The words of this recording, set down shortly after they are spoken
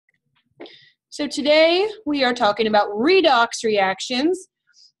So today we are talking about redox reactions.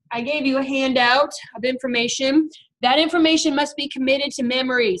 I gave you a handout of information. That information must be committed to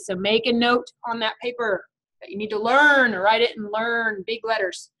memory, so make a note on that paper that you need to learn, or write it and learn, big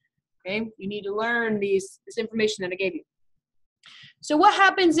letters. Okay, you need to learn this information that I gave you. So what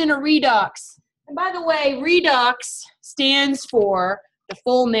happens in a redox? And by the way, redox stands for, the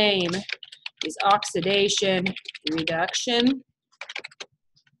full name is oxidation reduction.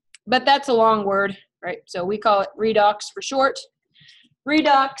 But that's a long word, right? So we call it redox for short.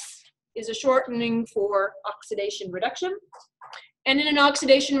 Redox is a shortening for oxidation reduction. And in an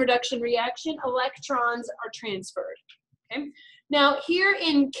oxidation reduction reaction, electrons are transferred. Okay? Now here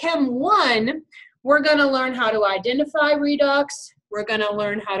in Chem 1, we're going to learn how to identify redox. We're going to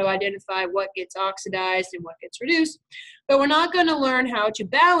learn how to identify what gets oxidized and what gets reduced. But we're not going to learn how to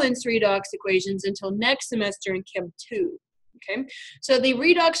balance redox equations until next semester in Chem 2. Okay? So the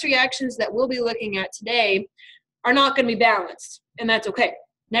redox reactions that we'll be looking at today are not going to be balanced, and that's okay.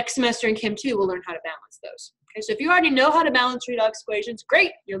 Next semester in Chem 2, we'll learn how to balance those. Okay, so if you already know how to balance redox equations,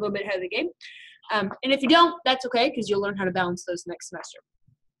 great, you're a little bit ahead of the game. And if you don't, that's okay, because you'll learn how to balance those next semester.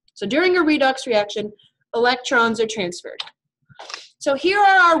 So during a redox reaction, electrons are transferred. So here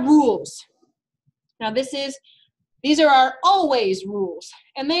are our rules. Now these are our always rules,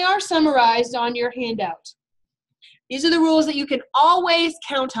 and they are summarized on your handout. These are the rules that you can always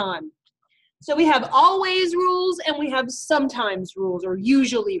count on. So we have always rules and we have sometimes rules, or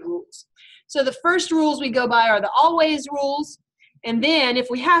usually rules. So the first rules we go by are the always rules, and then if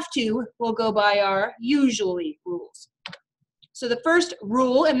we have to, we'll go by our usually rules. So the first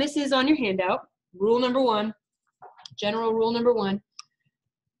rule, and this is on your handout, rule number 1, general rule number 1,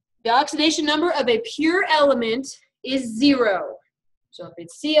 the oxidation number of a pure element is 0. So if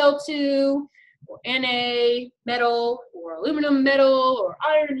it's Cl2, or Na metal, or aluminum metal, or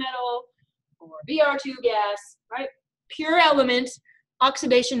iron metal, or Br2 gas, right? Pure element,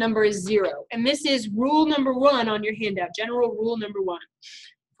 oxidation number is 0. And this is rule number 1 on your handout, general rule number 1.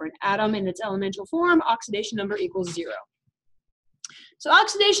 For an atom in its elemental form, oxidation number equals 0. So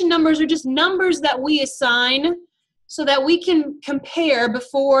oxidation numbers are just numbers that we assign so that we can compare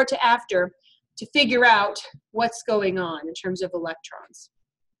before to after to figure out what's going on in terms of electrons.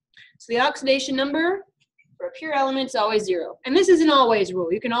 So the oxidation number for a pure element is always 0. And this is an always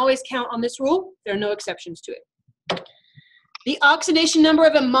rule. You can always count on this rule. There are no exceptions to it. The oxidation number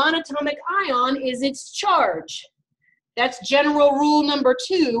of a monatomic ion is its charge. That's general rule number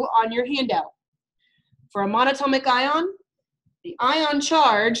 2 on your handout. For a monatomic ion, the ion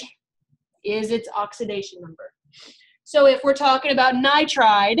charge is its oxidation number. So if we're talking about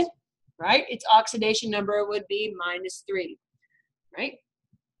nitride, right, its oxidation number would be -3, right?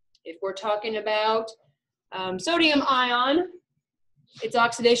 If we're talking about sodium ion, its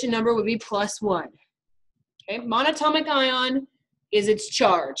oxidation number would be +1. Okay, monatomic ion is its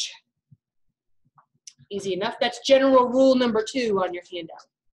charge. Easy enough. That's general rule number 2 on your handout.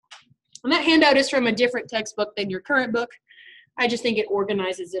 And that handout is from a different textbook than your current book. I just think it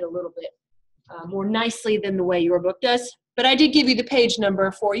organizes it a little bit more nicely than the way your book does. But I did give you the page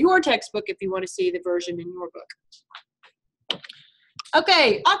number for your textbook if you want to see the version in your book.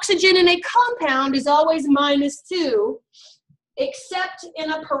 Okay, oxygen in a compound is always -2, except in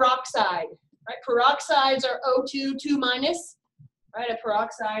a peroxide. Right? Peroxides are O2, 2 minus. Right? A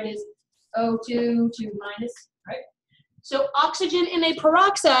peroxide is O2, 2 minus. Right? So oxygen in a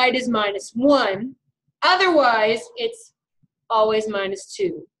peroxide is -1. Otherwise, it's always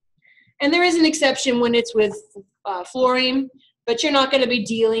 -2. And there is an exception when it's with fluorine, but you're not going to be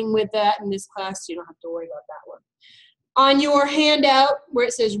dealing with that in this class, so you don't have to worry about that one. On your handout where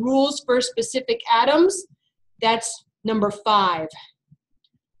it says rules for specific atoms, that's number 5.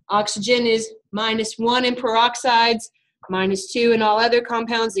 Oxygen is -1 in peroxides, -2 in all other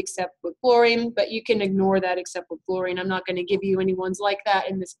compounds except with fluorine, but you can ignore that except with fluorine. I'm not going to give you any ones like that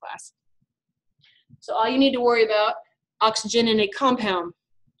in this class. So all you need to worry about, oxygen in a compound.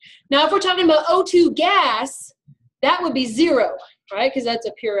 Now if we're talking about O2 gas, that would be 0, right? Because that's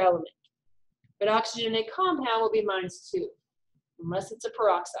a pure element. But oxygen in a compound will be -2, unless it's a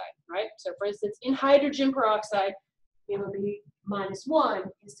peroxide, right? So for instance, in hydrogen peroxide, it will be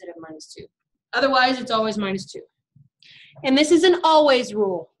 -1 instead of -2. Otherwise, it's always -2. And this is an always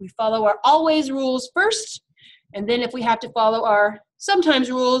rule. We follow our always rules first, and then if we have to follow our sometimes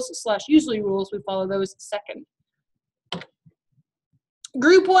rules / usually rules, we follow those second.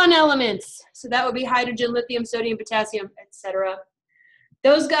 Group 1 elements. So that would be hydrogen, lithium, sodium, potassium, etc.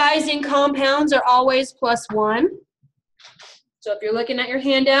 Those guys in compounds are always +1. So if you're looking at your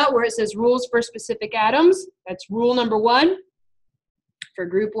handout where it says rules for specific atoms, that's rule number 1. For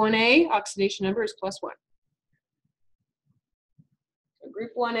group 1A, oxidation number is +1. So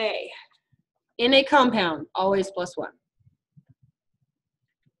group 1A, in a compound, always +1.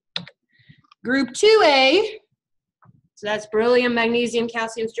 Group 2A, so that's beryllium, magnesium,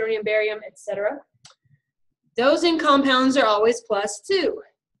 calcium, strontium, barium, etc. Those in compounds are always +2.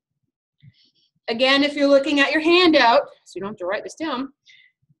 Again, if you're looking at your handout, so you don't have to write this down,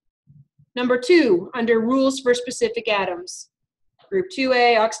 number 2, under rules for specific atoms. Group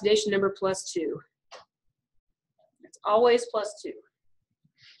 2A, oxidation number +2. It's always +2.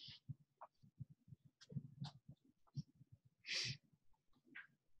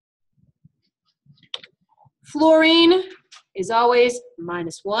 Fluorine is always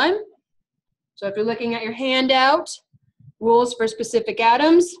 -1. So if you're looking at your handout, rules for specific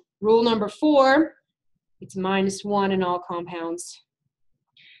atoms, rule number 4, it's -1 in all compounds.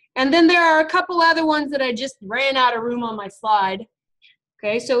 And then there are a couple other ones that I just ran out of room on my slide.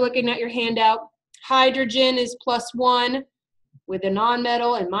 Okay, so looking at your handout, hydrogen is +1 with a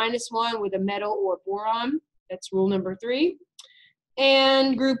nonmetal and -1 with a metal or boron. That's rule number 3.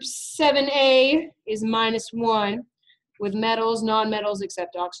 And group 7A is -1 with metals, nonmetals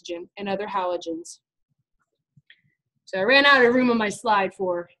except oxygen, and other halogens. So I ran out of room on my slide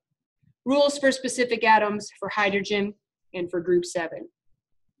for rules for specific atoms for hydrogen and for group 7.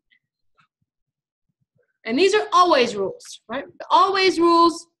 And these are always rules, right? The always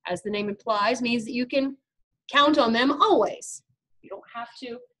rules, as the name implies, means that you can count on them always. You don't have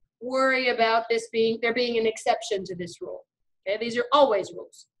to worry about there being an exception to this rule. Okay, these are always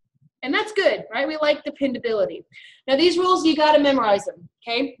rules. And that's good, right? We like dependability. Now these rules, you gotta memorize them,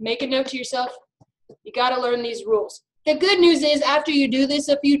 okay? Make a note to yourself. You gotta learn these rules. The good news is after you do this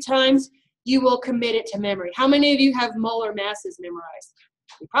a few times, you will commit it to memory. How many of you have molar masses memorized?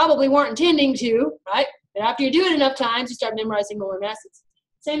 You probably weren't intending to, right? But after you do it enough times, you start memorizing molar masses.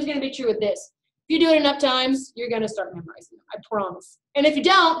 Same is gonna be true with this. If you do it enough times, you're gonna start memorizing them, I promise. And if you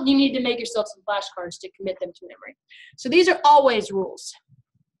don't, you need to make yourself some flashcards to commit them to memory. So these are always rules.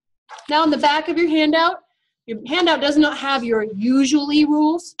 Now in the back of your handout does not have your usually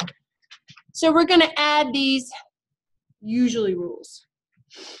rules. So we're gonna add these usually rules.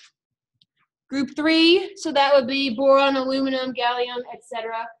 Group 3, so that would be boron, aluminum, gallium,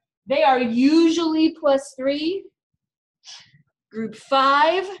 etc. They are usually +3. Group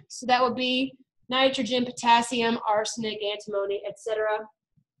 5, so that would be nitrogen, potassium, arsenic, antimony, etc.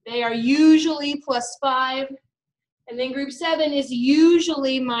 They are usually +5. And then group 7 is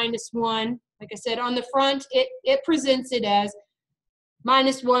usually -1. Like I said, on the front, it presents it as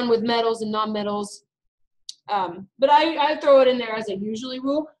 -1 with metals and nonmetals. But I throw it in there as a usually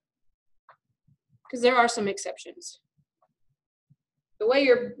rule because there are some exceptions. The way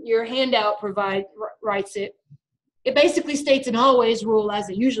your handout writes it, it basically states an always rule as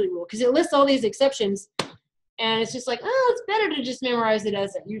a usually rule because it lists all these exceptions, and it's just like, oh, it's better to just memorize it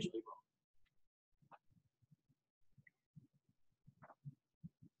as a usually rule.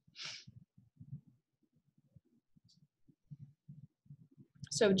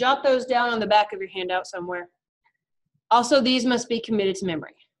 So jot those down on the back of your handout somewhere. Also, these must be committed to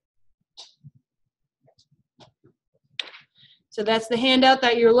memory. So that's the handout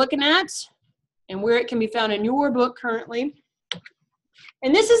that you're looking at and where it can be found in your book currently.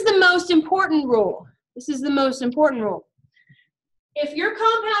 And this is the most important rule. This is the most important rule. If your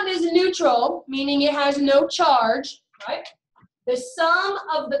compound is neutral, meaning it has no charge, right? The sum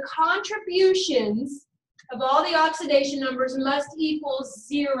of the contributions of all the oxidation numbers must equal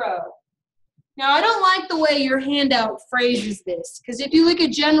 0. Now, I don't like the way your handout phrases this, because if you look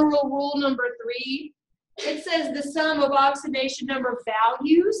at general rule number 3, it says the sum of oxidation number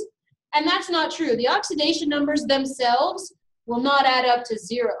values, and that's not true. The oxidation numbers themselves will not add up to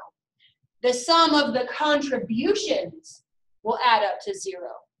 0. The sum of the contributions will add up to 0.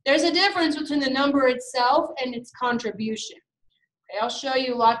 There's a difference between the number itself and its contribution. Okay, I'll show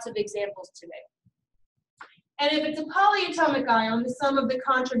you lots of examples today. And if it's a polyatomic ion, the sum of the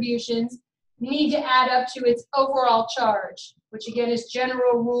contributions need to add up to its overall charge, which again is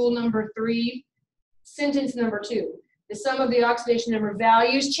general rule number 3, sentence number 2. The sum of the oxidation number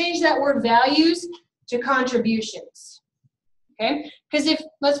values, change that word values to contributions. Okay? Because if,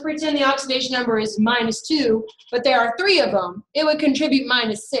 let's pretend the oxidation number is -2, but there are 3 of them, it would contribute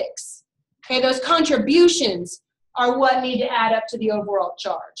 -6. Okay, those contributions are what need to add up to the overall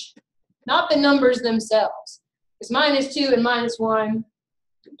charge, not the numbers themselves. Because -2 and -1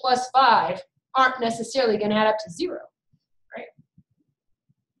 plus 5 aren't necessarily going to add up to 0, right?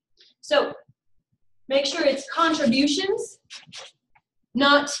 So make sure it's contributions,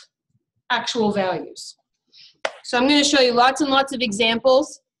 not actual values. So I'm going to show you lots and lots of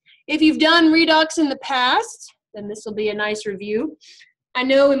examples. If you've done redox in the past, then this will be a nice review. I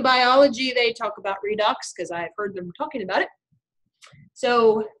know in biology they talk about redox because I've heard them talking about it.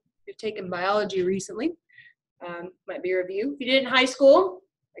 So if you've taken biology recently, might be a review. If you did it in high school,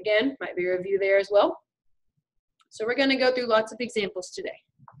 again, might be a review there as well. So we're going to go through lots of examples today.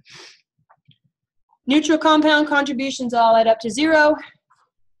 Neutral compound contributions all add up to 0.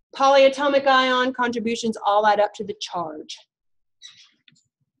 Polyatomic ion contributions all add up to the charge.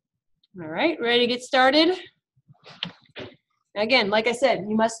 All right, ready to get started? Again, like I said,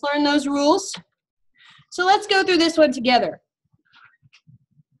 you must learn those rules. So let's go through this one together.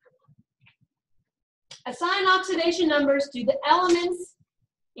 Assign oxidation numbers to the elements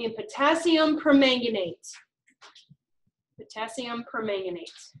in potassium permanganate. Potassium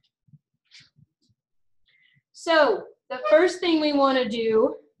permanganate. So the first thing we want to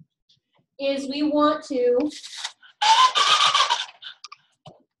do is we want to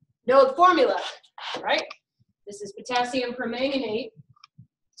know the formula, right? This is potassium permanganate.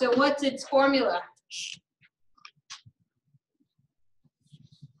 So what's its formula?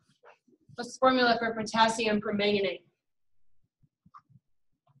 What's the formula for potassium permanganate?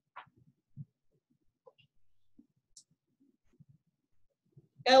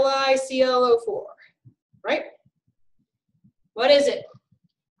 LiClO4, right? What is it?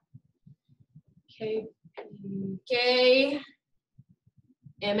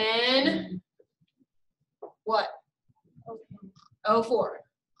 Mn what? O4.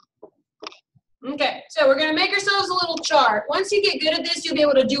 Okay, so we're going to make ourselves a little chart. Once you get good at this, you'll be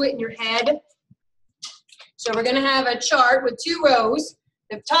able to do it in your head. So we're going to have a chart with 2 rows.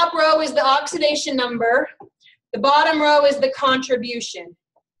 The top row is the oxidation number. The bottom row is the contribution.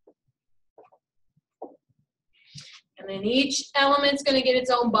 And then each element's going to get its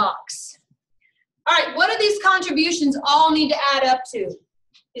own box. All right, what do these contributions all need to add up to?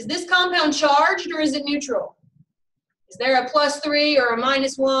 Is this compound charged or is it neutral? Is there a +3 or a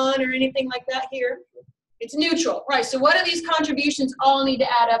 -1 or anything like that here? It's neutral. Right, so what do these contributions all need to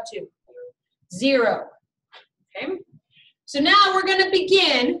add up to? 0. Okay, so now we're going to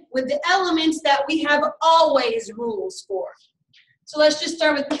begin with the elements that we have always rules for. So let's just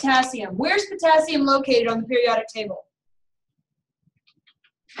start with potassium. Where's potassium located on the periodic table?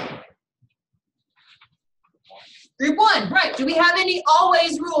 Group 1, right. Do we have any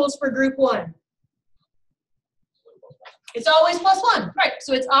always rules for group 1? It's always +1, right.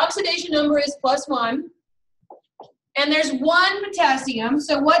 So its oxidation number is +1. And there's 1 potassium,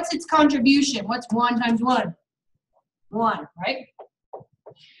 so what's its contribution? What's 1 times 1? 1, right?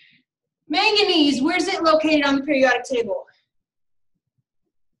 Manganese, where's it located on the periodic table?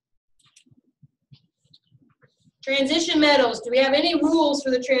 Transition metals, do we have any rules for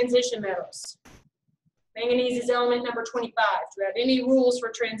the transition metals? Manganese is element number 25. Do we have any rules for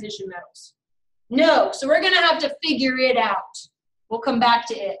transition metals? No, so we're going to have to figure it out. We'll come back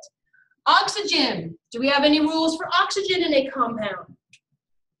to it. Oxygen, do we have any rules for oxygen in a compound?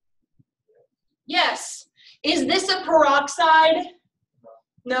 Yes. Is this a peroxide?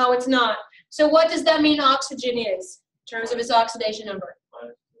 No, it's not. So what does that mean oxygen is in terms of its oxidation number?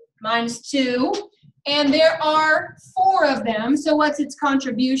 -2. And there are 4 of them, so what's its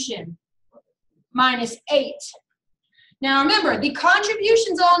contribution? -8. Now remember, the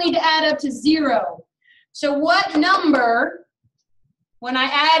contributions all need to add up to 0. So what number, when I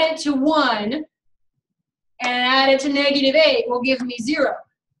add it to 1 and add it to -8, will give me 0?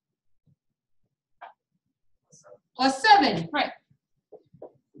 +7, right.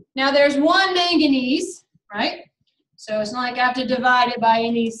 Now there's 1 manganese, right? So it's not like I have to divide it by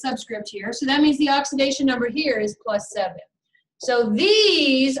any subscript here. So that means the oxidation number here is +7. So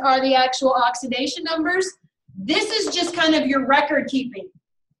these are the actual oxidation numbers. This is just kind of your record keeping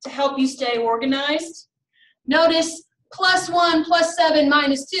to help you stay organized. Notice +1, +7,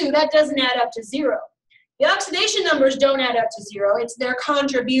 -2, that doesn't add up to 0. The oxidation numbers don't add up to 0. It's their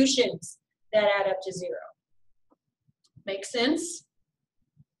contributions that add up to 0. Make sense?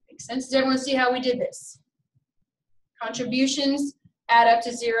 Makes sense? Does everyone see how we did this? Contributions add up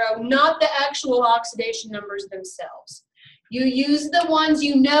to 0, not the actual oxidation numbers themselves. You use the ones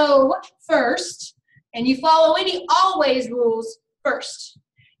you know first, and you follow any always rules first.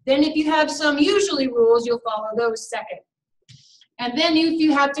 Then if you have some usually rules, you'll follow those second. And then if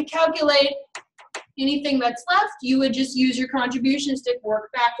you have to calculate anything that's left, you would just use your contribution stick, work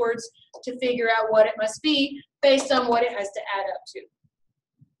backwards to figure out what it must be based on what it has to add up to.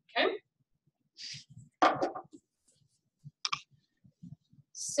 Okay?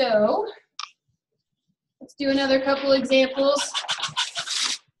 So let's do another couple examples,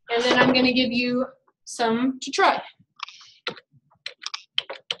 and then I'm going to give you some to try.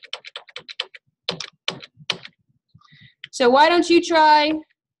 So why don't you try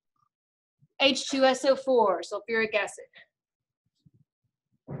H2SO4, sulfuric acid?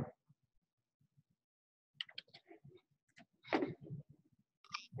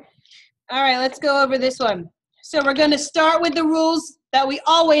 All right, let's go over this one. So we're going to start with the rules that we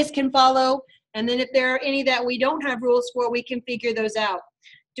always can follow, and then if there are any that we don't have rules for, we can figure those out.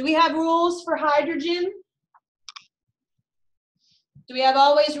 Do we have rules for hydrogen? Do we have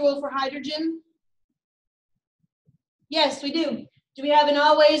always rule for hydrogen? Yes, we do. Do we have an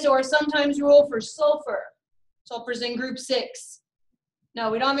always or sometimes rule for sulfur? Sulfur's in group 6.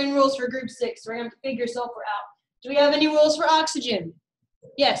 No, we don't have any rules for group 6. We're going to have to figure sulfur out. Do we have any rules for oxygen?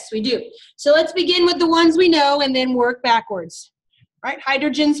 Yes, we do. So let's begin with the ones we know and then work backwards. All right,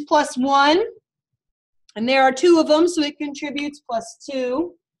 hydrogen's +1. And there are 2 of them, so it contributes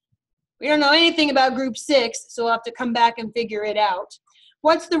 +2. We don't know anything about group 6, so we'll have to come back and figure it out.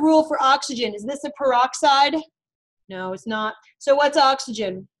 What's the rule for oxygen? Is this a peroxide? No, it's not. So what's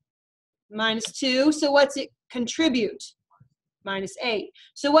oxygen? -2. So what's it contribute? -8.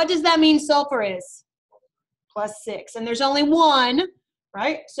 So what does that mean sulfur is? +6. And there's only 1,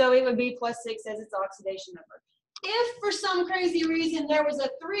 right? So it would be +6 as its oxidation number. If for some crazy reason there was a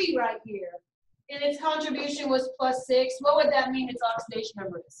 3 right here and its contribution was +6, what would that mean its oxidation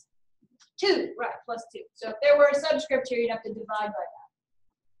number is? 2, right, +2. So if there were a subscript here, you'd have to divide by that.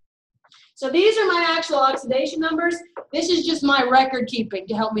 So these are my actual oxidation numbers. This is just my record keeping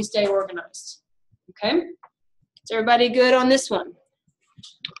to help me stay organized. Okay? Is everybody good on this one?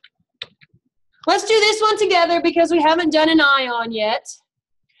 Let's do this one together because we haven't done an ion yet.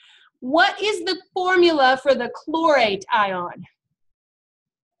 What is the formula for the chlorate ion?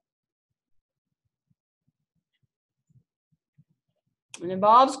 It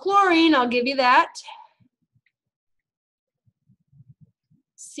involves chlorine, I'll give you that.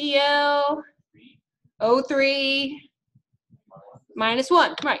 ClO3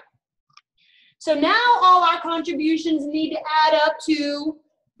 -1, right. So now all our contributions need to add up to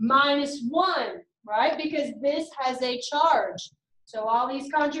 -1, right? Because this has a charge. So all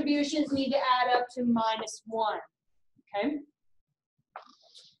these contributions need to add up to -1, okay?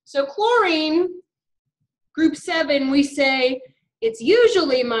 So chlorine, group 7, we say it's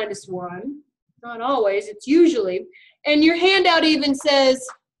usually -1, not always, it's usually. And your handout even says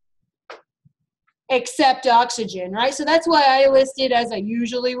except oxygen, right? So that's why I listed as a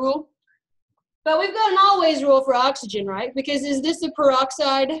usually rule. But we've got an always rule for oxygen, right? Because is this a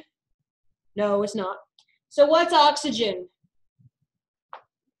peroxide? No, it's not. So what's oxygen?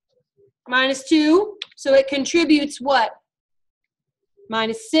 -2, so it contributes what?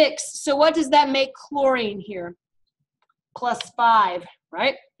 -6. So what does that make chlorine here? +5,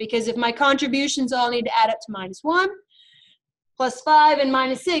 right? Because if my contributions all need to add up to -1, +5 and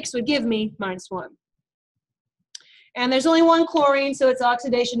 -6 would give me -1. And there's only 1 chlorine, so its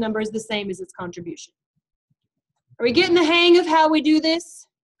oxidation number is the same as its contribution. Are we getting the hang of how we do this?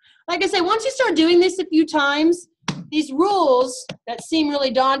 Like I said, once you start doing this a few times, these rules that seem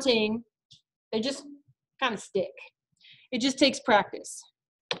really daunting, they just kind of stick. It just takes practice.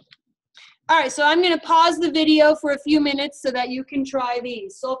 All right, so I'm going to pause the video for a few minutes so that you can try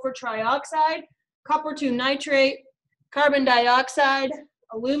these. Sulfur trioxide, copper 2 nitrate, carbon dioxide,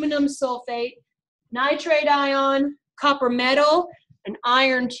 aluminum sulfate, nitrate ion, copper metal, and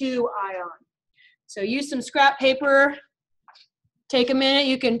iron 2 ion. So use some scrap paper. Take a minute.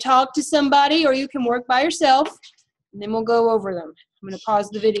 You can talk to somebody or you can work by yourself, and then we'll go over them. I'm going to pause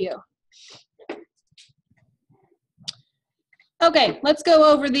the video. Okay, let's go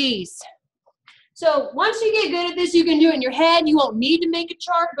over these. So once you get good at this, you can do it in your head. You won't need to make a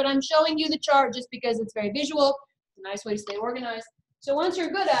chart, but I'm showing you the chart just because it's very visual. It's a nice way to stay organized. So once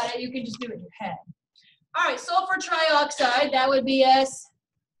you're good at it, you can just do it in your head. All right, sulfur trioxide, that would be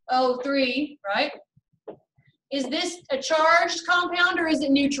SO3, right? Is this a charged compound or is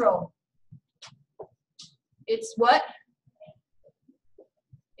it neutral? It's what?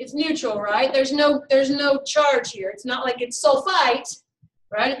 It's neutral, right? There's no charge here. It's not like it's sulfite,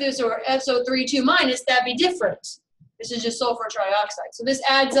 right? If this were SO3 2-, that'd be different. This is just sulfur trioxide. So this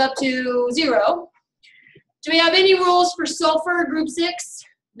adds up to 0. Do we have any rules for sulfur, group 6?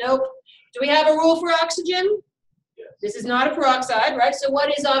 Nope. Do we have a rule for oxygen? Yes. This is not a peroxide, right? So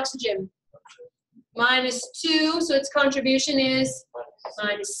what is oxygen? -2, so its contribution is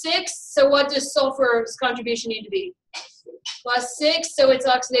 -6. So what does sulfur's contribution need to be? +6, so its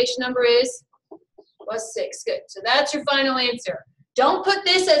oxidation number is +6. Good. So that's your final answer. Don't put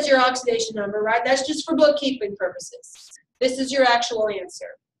this as your oxidation number, right? That's just for bookkeeping purposes. This is your actual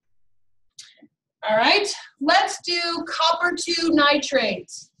answer. All right, let's do copper 2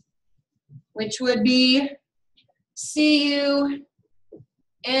 nitrate, which would be CuNO,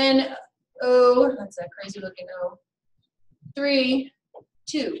 that's that crazy looking O, 3,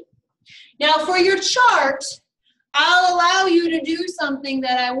 2. Now for your chart, I'll allow you to do something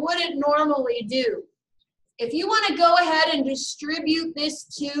that I wouldn't normally do. If you want to go ahead and distribute this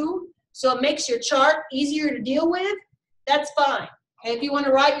 2 so it makes your chart easier to deal with, that's fine. Okay, if you want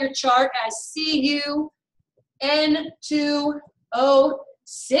to write your chart as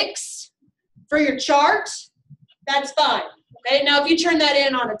CuN2O6 for your chart, that's fine. Okay, now if you turn that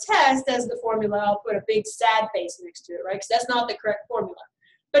in on a test as the formula, I'll put a big sad face next to it, right? Because that's not the correct formula.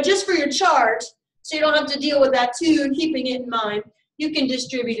 But just for your chart, so you don't have to deal with that 2 and keeping it in mind, you can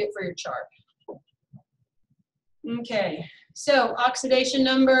distribute it for your chart. Okay, so oxidation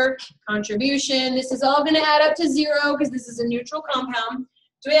number, contribution, this is all going to add up to 0 because this is a neutral compound.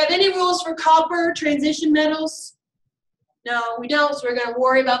 Do we have any rules for copper, transition metals? No, we don't, so we're going to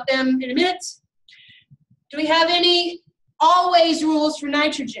worry about them in a minute. Do we have any always rules for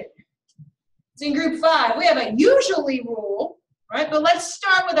nitrogen? It's in group 5. We have a usually rule, right? But let's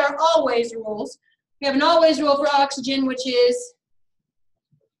start with our always rules. We have an always rule for oxygen, which is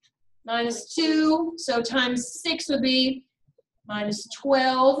 -2, so times 6 would be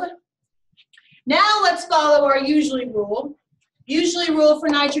 -12. Now let's follow our usually rule. Usually rule for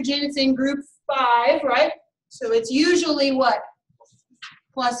nitrogen, it's in group 5, right? So it's usually what?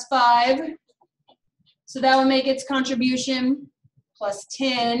 +5. So that would make its contribution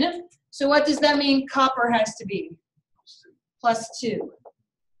 +10. So what does that mean copper has to be? +2.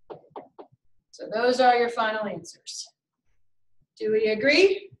 So those are your final answers. Do we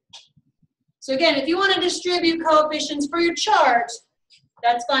agree? So again, if you want to distribute coefficients for your chart,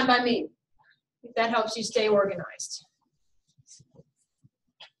 that's fine by me. If that helps you stay organized.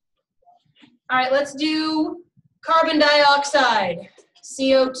 All right, let's do carbon dioxide,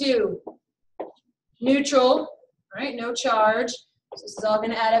 CO2. Neutral, all right, no charge. So this is all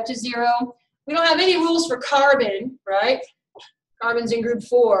going to add up to 0. We don't have any rules for carbon, right? Carbon's in group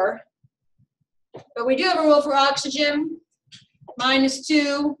 4. But we do have a rule for oxygen,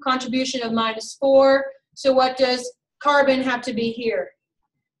 -2, contribution of -4. So what does carbon have to be here?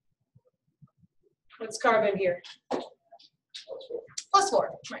 What's carbon here?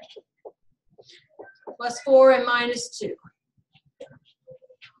 +4, right. +4 and -2.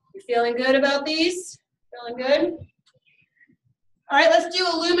 You feeling good about these? Feeling good? All right, let's do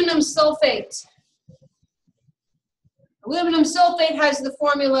aluminum sulfate. Aluminum sulfate has the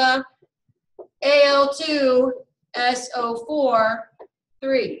formula Al2SO4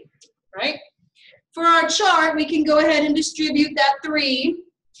 3, right? For our chart, we can go ahead and distribute that 3,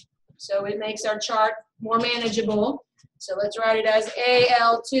 so it makes our chart more manageable. So let's write it as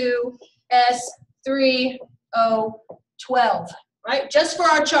Al2S3O12, right? Just for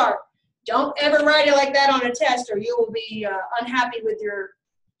our chart. Don't ever write it like that on a test or you will be unhappy with your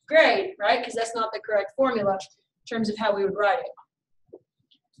grade, right? Because that's not the correct formula in terms of how we would write it.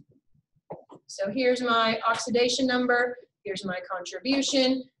 So here's my oxidation number. Here's my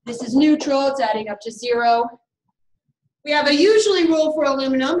contribution. This is neutral. It's adding up to 0. We have a usually rule for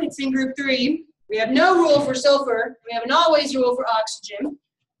aluminum. It's in group 3. We have no rule for sulfur. We have an always rule for oxygen.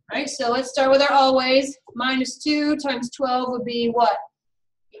 Right, so let's start with our always. -2 times 12 would be what?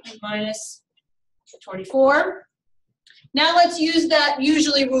 -24. Now let's use that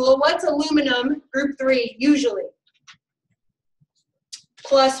usually rule. What's aluminum, group 3, usually?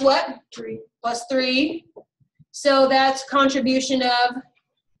 Plus what? 3. +3. So that's contribution of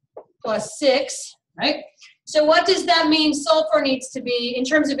 +6, right? So what does that mean sulfur needs to be in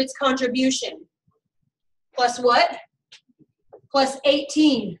terms of its contribution? Plus what?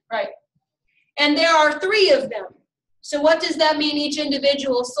 +18, right? And there are 3 of them. So what does that mean each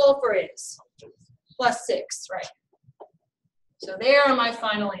individual sulfur is? +6, right? So there are my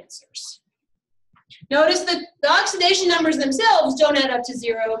final answers. Notice that the oxidation numbers themselves don't add up to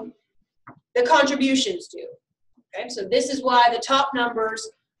 0. The contributions do. Okay, so this is why the top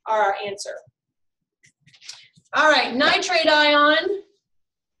numbers are our answer. All right, nitrate ion.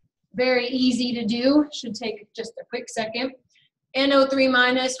 Very easy to do. Should take just a quick second.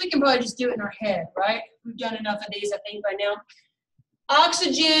 NO3-. We can probably just do it in our head, right? We've done enough of these, I think, by now.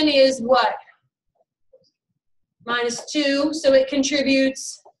 Oxygen is what? -2, so it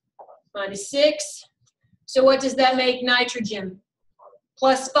contributes -6. So what does that make nitrogen?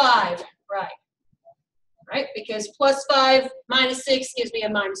 +5, right? Right, because +5 -6 gives me a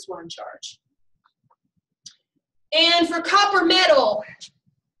 -1 charge. And for copper metal,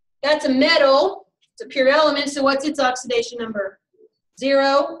 that's a metal. It's a pure element, so what's its oxidation number?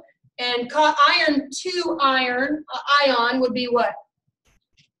 0. And iron 2 ion would be what?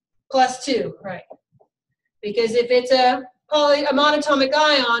 +2, right? Because if it's a monatomic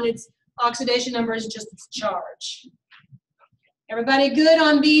ion, its oxidation number is just its charge. Everybody good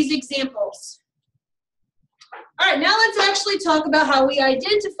on these examples? All right, now let's actually talk about how we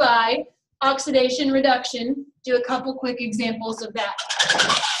identify oxidation reduction. Do a couple quick examples of that.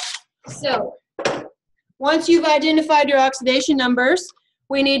 So, once you've identified your oxidation numbers,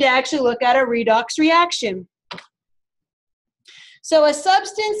 we need to actually look at a redox reaction. So a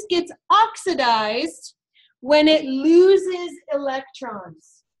substance gets oxidized when it loses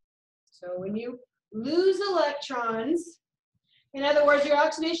electrons. So when you lose electrons, in other words, your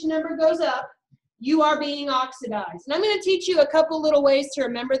oxidation number goes up, you are being oxidized. And I'm going to teach you a couple little ways to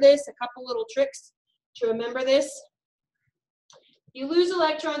remember this, a couple little tricks to remember this. You lose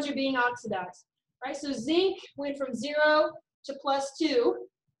electrons, you're being oxidized. Right? So zinc went from 0 to +2,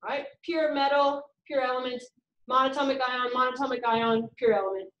 right? Pure metal, pure element, monatomic ion, pure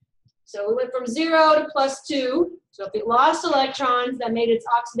element. So we went from 0 to +2. So if it lost electrons, that made its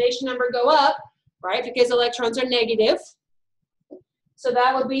oxidation number go up, right? Because electrons are negative. So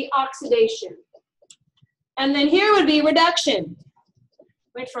that would be oxidation. And then here would be reduction.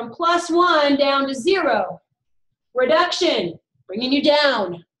 Went from +1 down to 0. Reduction, bringing you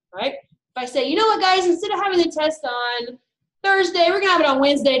down, right? If I say, you know what, guys, instead of having the test on Thursday, we're going to have it on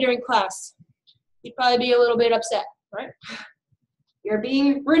Wednesday during class. You'd probably be a little bit upset, right? You're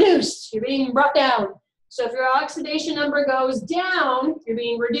being reduced. You're being brought down. So if your oxidation number goes down, you're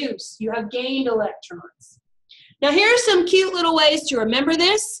being reduced. You have gained electrons. Now, here are some cute little ways to remember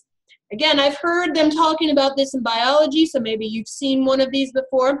this. Again, I've heard them talking about this in biology, so maybe you've seen one of these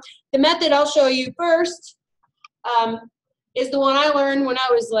before. The method I'll show you first is the one I learned when I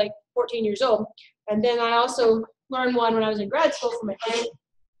was like 14 years old. And then I also learned one when I was in grad school for my thing.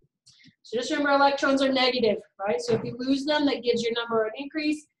 So just remember, electrons are negative, right? So if you lose them, that gives your number an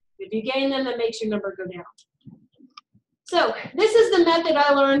increase. If you gain them, that makes your number go down. So this is the method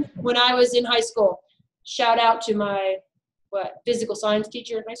I learned when I was in high school. Shout out to my, physical science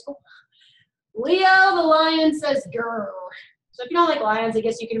teacher in high school. Leo the lion says grr. So if you don't like lions, I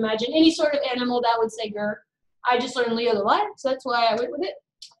guess you can imagine any sort of animal that would say grr. I just learned Leo the lion, so that's why I went with it.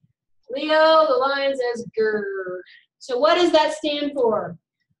 Leo the lion says grr. So what does that stand for?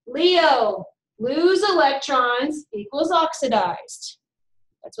 Leo, lose electrons equals oxidized.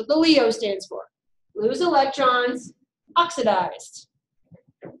 That's what the Leo stands for. Lose electrons, oxidized.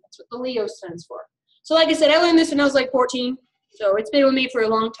 That's what the Leo stands for. So like I said, I learned this when I was like 14, so it's been with me for a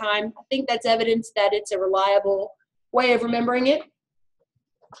long time. I think that's evidence that it's a reliable way of remembering it.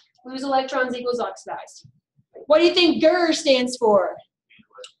 Lose electrons equals oxidized. What do you think GER stands for?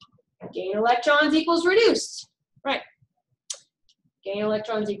 Gain electrons equals reduced. Right. Gain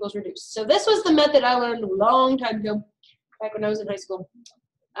electrons equals reduced. So this was the method I learned a long time ago, back when I was in high school.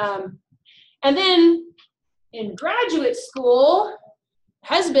 And then in graduate school,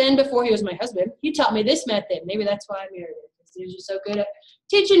 husband, before he was my husband, he taught me this method. Maybe that's why I married him, because he was just so good at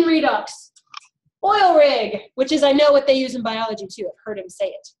teaching redox. Oil rig, which is, I know what they use in biology too. I've heard him say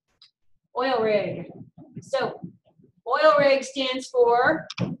it. Oil rig. So oil rig stands for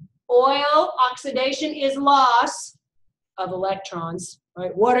oil oxidation is loss of electrons,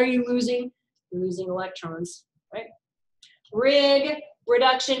 right? What are you losing? You're losing electrons, right? Rig,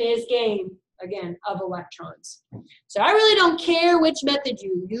 reduction is gain, again, of electrons. So I really don't care which method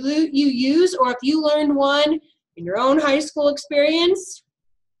you use, or if you learned one in your own high school experience,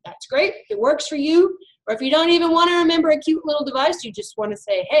 that's great. If it works for you. Or if you don't even want to remember a cute little device, you just want to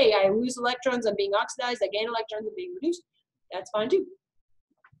say, hey, I lose electrons, I'm being oxidized, I gain electrons, I'm being reduced. That's fine too.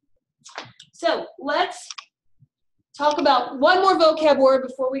 So let's talk about one more vocab word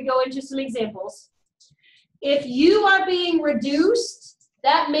before we go into some examples. If you are being reduced,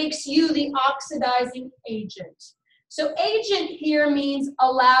 that makes you the oxidizing agent. So agent here means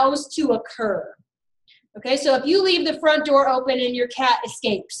allows to occur. Okay, so if you leave the front door open and your cat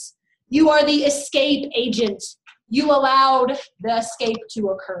escapes, you are the escape agent. You allowed the escape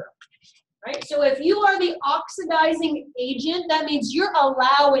to occur. Right? So if you are the oxidizing agent, that means you're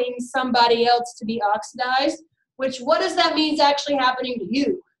allowing somebody else to be oxidized, which what does that mean is actually happening to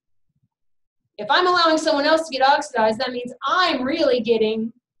you? If I'm allowing someone else to get oxidized, that means I'm really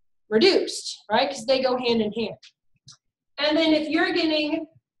getting reduced, right? Because they go hand in hand. And then if you're getting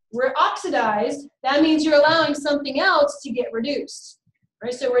oxidized, that means you're allowing something else to get reduced.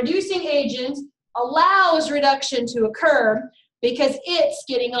 Right? So reducing agent allows reduction to occur because it's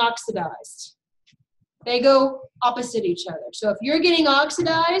getting oxidized. They go opposite each other. So if you're getting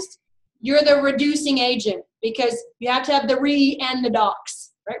oxidized, you're the reducing agent because you have to have the re and the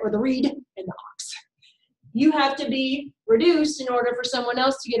dox. right? Or the reed and the ox. You have to be reduced in order for someone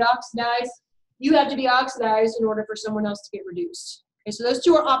else to get oxidized. You have to be oxidized in order for someone else to get reduced. Okay, so those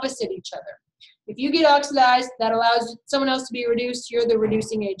two are opposite each other. If you get oxidized, that allows someone else to be reduced. You're the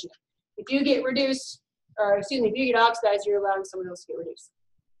reducing agent. If you get reduced, or excuse me, if you get oxidized, you're allowing someone else to get reduced.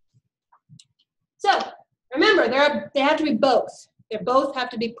 So remember, they have to be both. They both have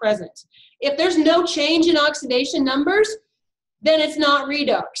to be present. If there's no change in oxidation numbers, then it's not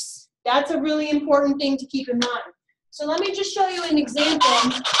redox. That's a really important thing to keep in mind. So let me just show you an example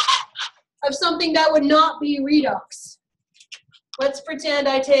of something that would not be redox. Let's pretend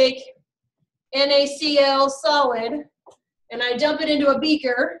I take NaCl solid and I dump it into a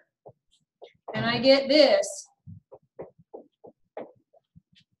beaker and I get this.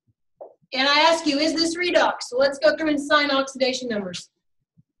 And I ask you, is this redox? So let's go through and assign oxidation numbers.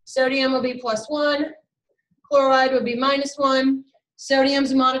 Sodium will be +1, chloride would be -1,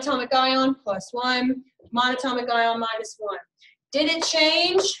 sodium's a monatomic ion, +1, monatomic ion, -1. Did it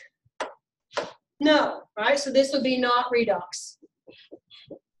change? No, right? So this would be not redox.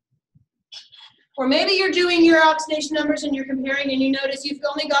 Or maybe you're doing your oxidation numbers and you're comparing and you notice you've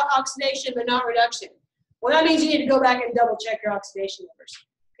only got oxidation but not reduction. Well, that means you need to go back and double check your oxidation numbers,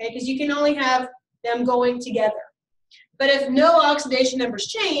 okay? Because you can only have them going together. But if no oxidation numbers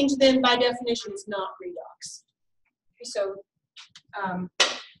change, then by definition it's not redox. Okay, so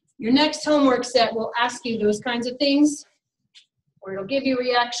your next homework set will ask you those kinds of things, or it'll give you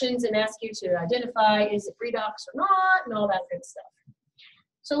reactions and ask you to identify is it redox or not and all that good stuff.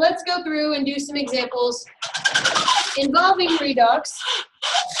 So let's go through and do some examples involving redox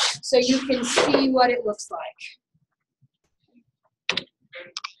so you can see what it looks like.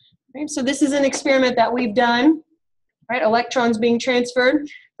 Okay, so this is an experiment that we've done, right? Electrons being transferred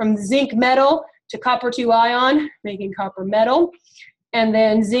from zinc metal to copper 2 ion, making copper metal, and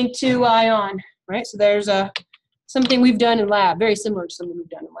then zinc 2 ion, right? So there's something we've done in lab, very similar to something we've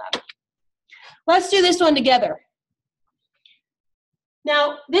done in lab. Let's do this one together.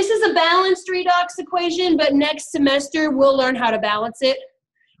 Now, this is a balanced redox equation, but next semester we'll learn how to balance it.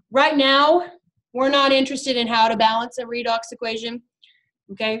 Right now, we're not interested in how to balance a redox equation.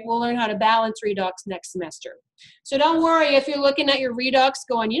 Okay, we'll learn how to balance redox next semester. So don't worry if you're looking at your redox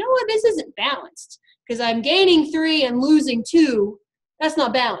going, you know what, this isn't balanced because I'm gaining 3 and losing 2. That's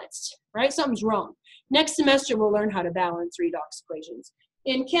not balanced, right? Something's wrong. Next semester, we'll learn how to balance redox equations.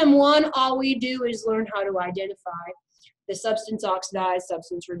 In Chem 1, all we do is learn how to identify the substance oxidized,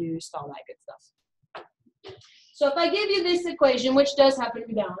 substance reduced, all that good stuff. So if I give you this equation, which does happen to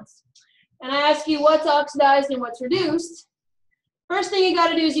be balanced, and I ask you what's oxidized and what's reduced, first thing you got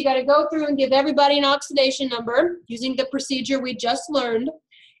to do is you got to go through and give everybody an oxidation number using the procedure we just learned.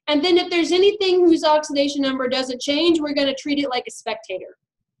 And then if there's anything whose oxidation number doesn't change, we're going to treat it like a spectator,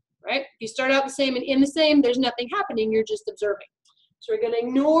 right? If you start out the same and end the same, there's nothing happening, you're just observing. So we're going to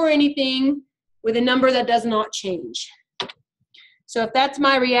ignore anything with a number that does not change. So if that's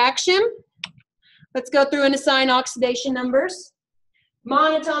my reaction, let's go through and assign oxidation numbers.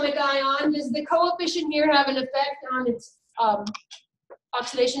 Monatomic ion, does the coefficient here have an effect on its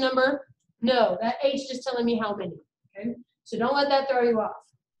oxidation number? No, that H just telling me how many, okay? So don't let that throw you off.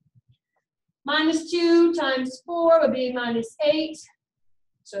 -2 times 4 would be -8.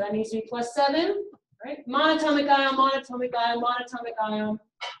 So that needs to be +7, right? Monatomic ion, monatomic ion, monatomic ion.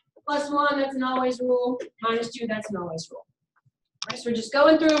 +1, that's an always rule. -2, that's an always rule. Right, so we're just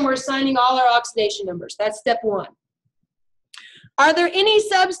going through and we're assigning all our oxidation numbers. That's step 1. Are there any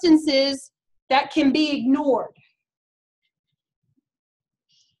substances that can be ignored?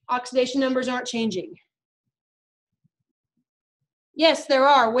 Oxidation numbers aren't changing. Yes, there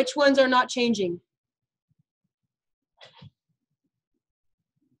are. Which ones are not changing?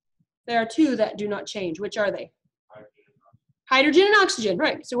 There are 2 that do not change. Which are they? Hydrogen and oxygen,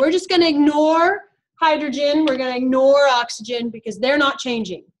 right. So we're just going to ignore hydrogen, we're going to ignore oxygen because they're not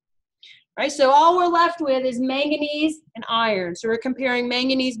changing. Right? So all we're left with is manganese and iron. So we're comparing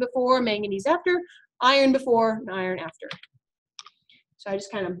manganese before, manganese after, iron before, and iron after. So I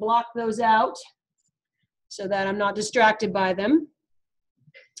just kind of block those out so that I'm not distracted by them.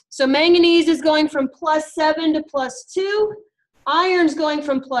 So manganese is going from +7 to +2. Iron's going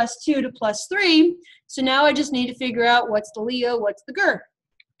from +2 to +3. So now I just need to figure out what's the Leo, what's the Ger.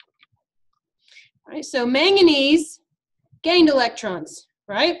 Right, so manganese gained electrons,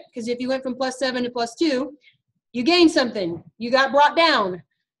 right? Because if you went from +7 to +2, you gained something. You got brought down.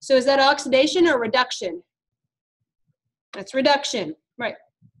 So is that oxidation or reduction? That's reduction, right?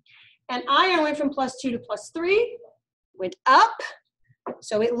 And iron went from +2 to +3, went up,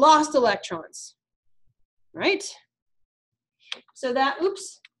 so it lost electrons, right? So that,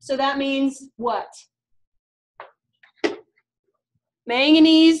 oops, so that means what?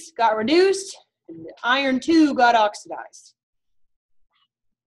 Manganese got reduced, and the iron 2 got oxidized.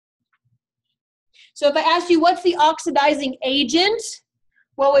 So if I asked you what's the oxidizing agent,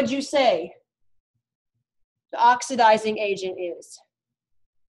 what would you say the oxidizing agent is?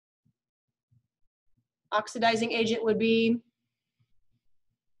 Oxidizing agent would be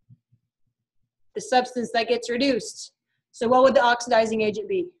the substance that gets reduced. So what would the oxidizing agent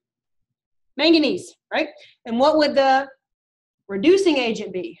be? Manganese, right? And what would the reducing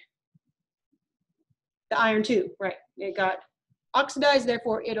agent be? The iron 2, right? It got oxidized,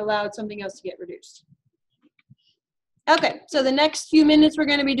 therefore it allowed something else to get reduced. Okay, so the next few minutes we're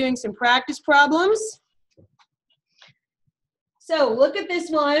going to be doing some practice problems. So look at this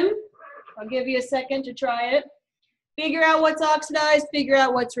one. I'll give you a second to try it. Figure out what's oxidized, figure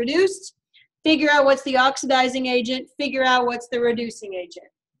out what's reduced, figure out what's the oxidizing agent, figure out what's the reducing agent.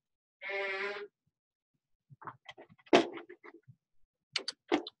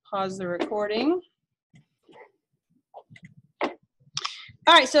 Pause the recording.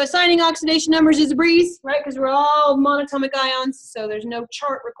 All right, so assigning oxidation numbers is a breeze, right? Because we're all monatomic ions, so there's no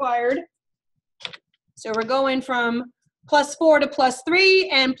chart required. So we're going from +4 to +3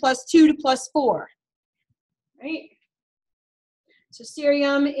 and +2 to +4, right? So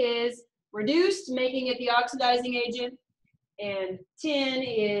cerium is reduced, making it the oxidizing agent, and tin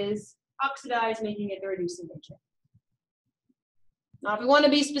is oxidized, making it the reducing agent. Now, if we want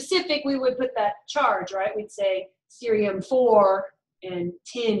to be specific, we would put that charge, right? We'd say cerium 4 and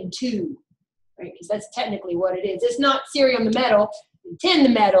tin 2, right? Because that's technically what it is. It's not cerium the metal and tin the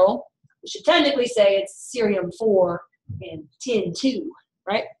metal. We should technically say it's cerium 4 and tin 2,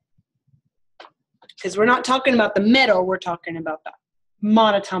 right? Because we're not talking about the metal, we're talking about the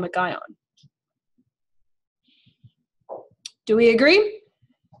monatomic ion. Do we agree?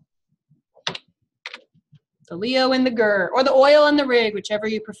 The Leo and the Gur, or the oil and the rig, whichever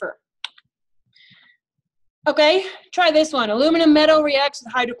you prefer. Okay, try this one. Aluminum metal reacts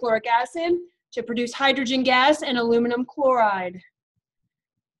with hydrochloric acid to produce hydrogen gas and aluminum chloride.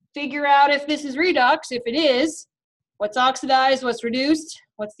 Figure out if this is redox. If it is, what's oxidized, what's reduced,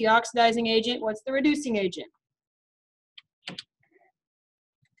 what's the oxidizing agent, what's the reducing agent.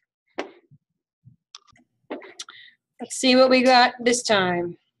 Let's see what we got this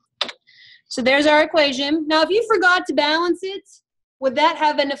time. So there's our equation. Now, if you forgot to balance it, would that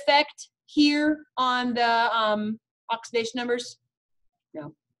have an effect here on the oxidation numbers?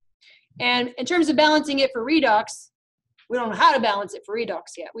 No. And in terms of balancing it for redox, we don't know how to balance it for redox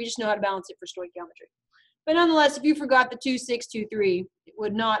yet. We just know how to balance it for stoichiometry. But nonetheless, if you forgot the 2, 6, 2, 3, it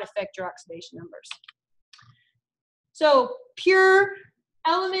would not affect your oxidation numbers. So pure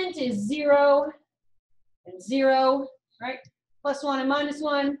element is 0 and 0, right? +1 and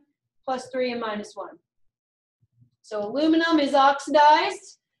 -1, +3 and -1. So aluminum is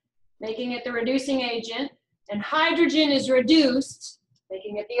oxidized, making it the reducing agent, and hydrogen is reduced,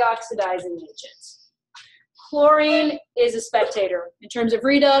 making it the oxidizing agent. Chlorine is a spectator. In terms of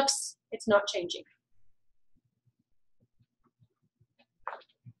redox, it's not changing.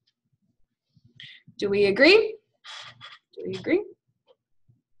 Do we agree? Do we agree?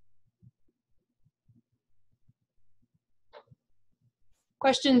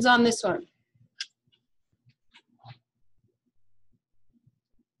 Questions on this one?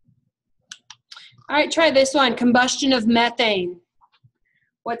 All right, try this one. Combustion of methane.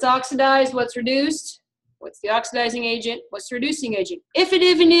 What's oxidized? What's reduced? What's the oxidizing agent? What's the reducing agent? If it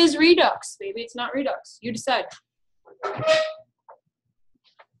even is redox. Maybe it's not redox. You decide.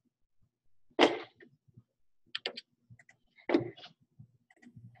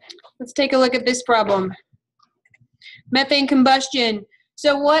 Let's take a look at this problem. Methane combustion.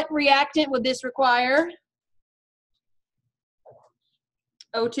 So what reactant would this require?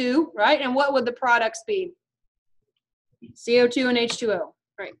 O2, right? And what would the products be? CO2 and H2O,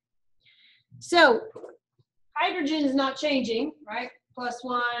 right? So hydrogen is not changing, right?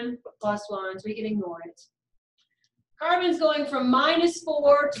 +1, +1, so we can ignore it. Carbon's going from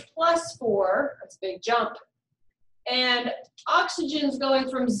 -4 to +4. That's a big jump. And oxygen's going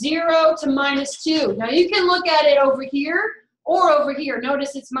from 0 to -2. Now you can look at it over here or over here.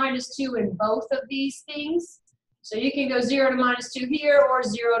 Notice it's -2 in both of these things. So you can go 0 to -2 here or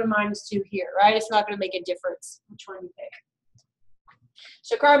 0 to -2 here, right? It's not going to make a difference which one you pick.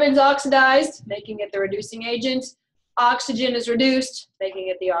 So carbon's oxidized, making it the reducing agent. Oxygen is reduced, making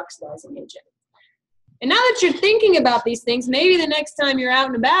it the oxidizing agent. And now that you're thinking about these things, maybe the next time you're out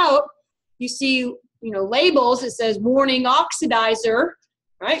and about, you see, labels, it says warning oxidizer,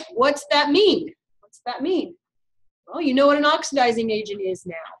 right? What's that mean? What's that mean? Well, you know what an oxidizing agent is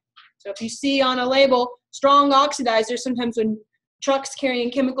now. So if you see on a label, strong oxidizer, sometimes when trucks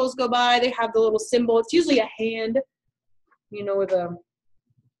carrying chemicals go by, they have the little symbol. It's usually a hand, you know, with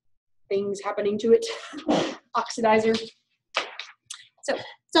things happening to it. Oxidizer. So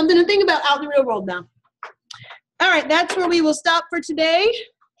something to think about out in the real world now. All right, that's where we will stop for today.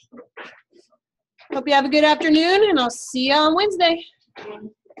 Hope you have a good afternoon, and I'll see you on Wednesday.